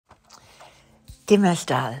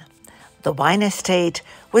Dimmersdal, the wine estate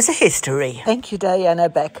with a history. Thank you, Diana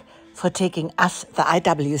Beck, for taking us, the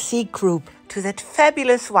IWC group, to that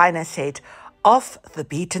fabulous wine estate off the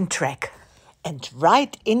beaten track and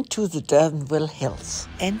right into the Durbanville Hills.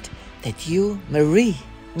 And that you, Marie,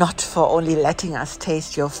 not for only letting us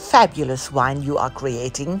taste your fabulous wine you are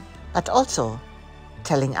creating, but also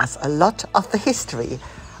telling us a lot of the history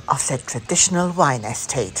of that traditional wine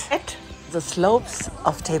estate at the slopes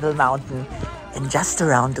of Table Mountain and just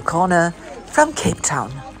around the corner from Cape Town.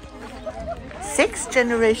 6th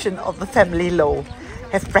generation of the family Low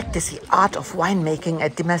have practiced the art of winemaking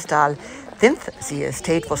at Dimmersdal since the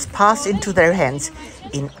estate was passed into their hands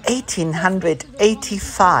in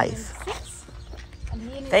 1885.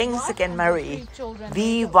 Thanks again, Marie,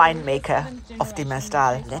 the winemaker of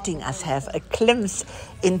Dimmersdal, letting us have a glimpse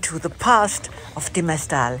into the past of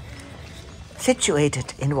Dimmersdal,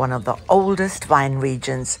 situated in one of the oldest wine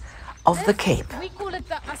regions of the Cape. We call it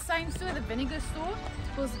the same store, the vinegar store,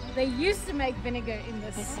 because they used to make vinegar in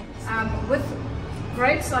this. With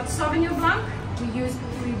grapes like Sauvignon Blanc, we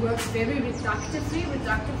work very reductively. We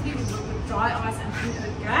work with dry ice and food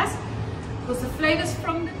oak gas, because the flavors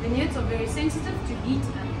from the vineyards are very sensitive to heat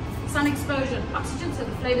and sun exposure and oxygen, so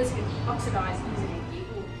the flavors get oxidized easily.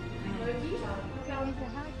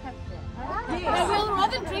 We'll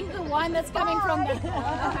rather drink the wine that's coming from the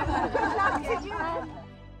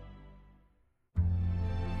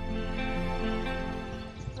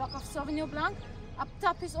block of Sauvignon Blanc. Up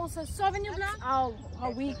top is also Sauvignon Blanc. How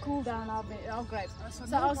we cool down our grapes. So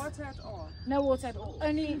no water at all? No water at all.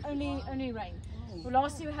 Only rain. Well,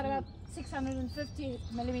 last year we had about 650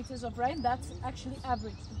 millimeters of rain. That's actually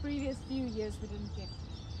average. The previous few years we didn't get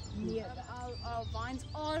near. Our vines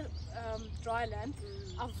are dry land.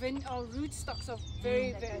 Our root stocks are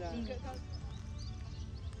very good.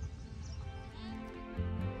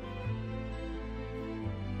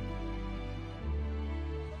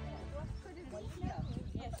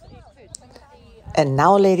 And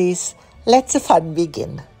now, ladies, let the fun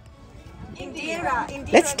begin.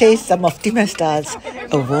 Let's taste some of Dimmersdal's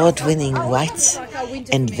award-winning whites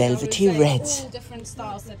and velvety reds.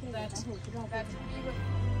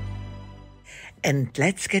 And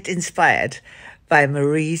let's get inspired by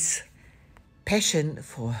Marie's passion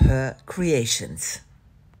for her creations.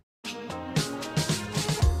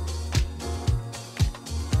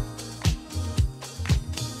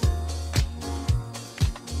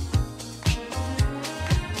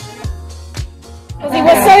 He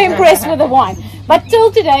was so impressed with the wine. But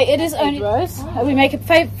till today, it is only rose. We make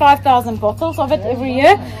 5,000 bottles of it every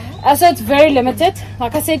year. So it's very limited.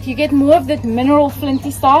 Like I said, you get more of that mineral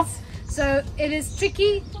flinty stuff. So it is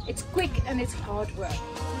tricky, it's quick, and it's hard work.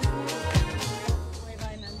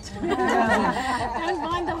 Don't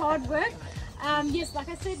mind the hard work. Yes, like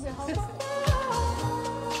I said, we're hard.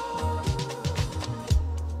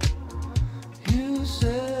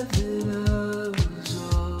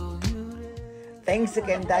 Thanks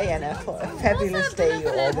again, Diana, for a fabulous day you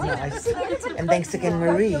organized. And thanks again,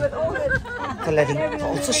 Marie, for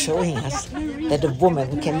also showing us that a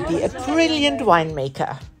woman can be a brilliant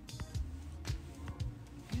winemaker.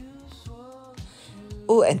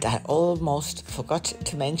 Oh, and I almost forgot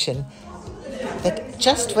to mention that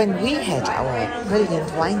just when we had our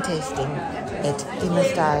brilliant wine tasting at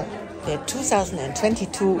Dimmersdal, their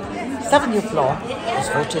 2022 Sauvignon Blanc was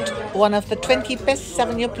voted one of the 20 best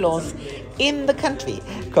Sauvignon Blancs in the country.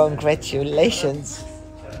 Congratulations!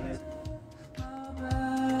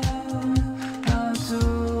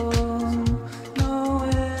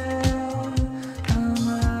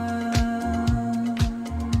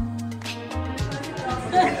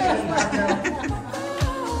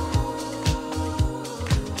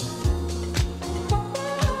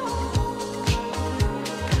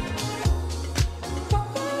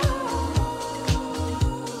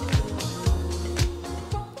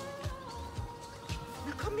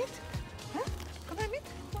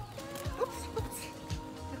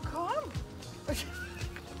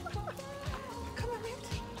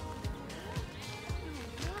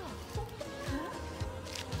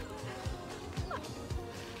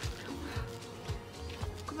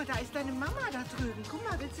 Da ist deine Mama da drüben. Guck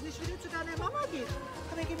mal, willst du nicht wieder zu deiner Mama gehen?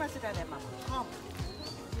 Komm, wir gehen mal zu deiner Mama. Komm.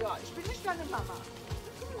 Ja, ich bin nicht deine Mama.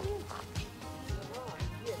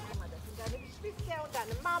 Hier, guck mal, das sind deine Geschwister und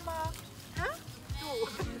deine Mama. Hä? Du.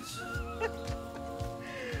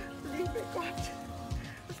 Liebe Gott.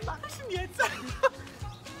 Was mache ich denn jetzt?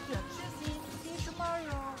 Ja, tschüssi. See you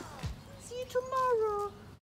tomorrow. See you tomorrow.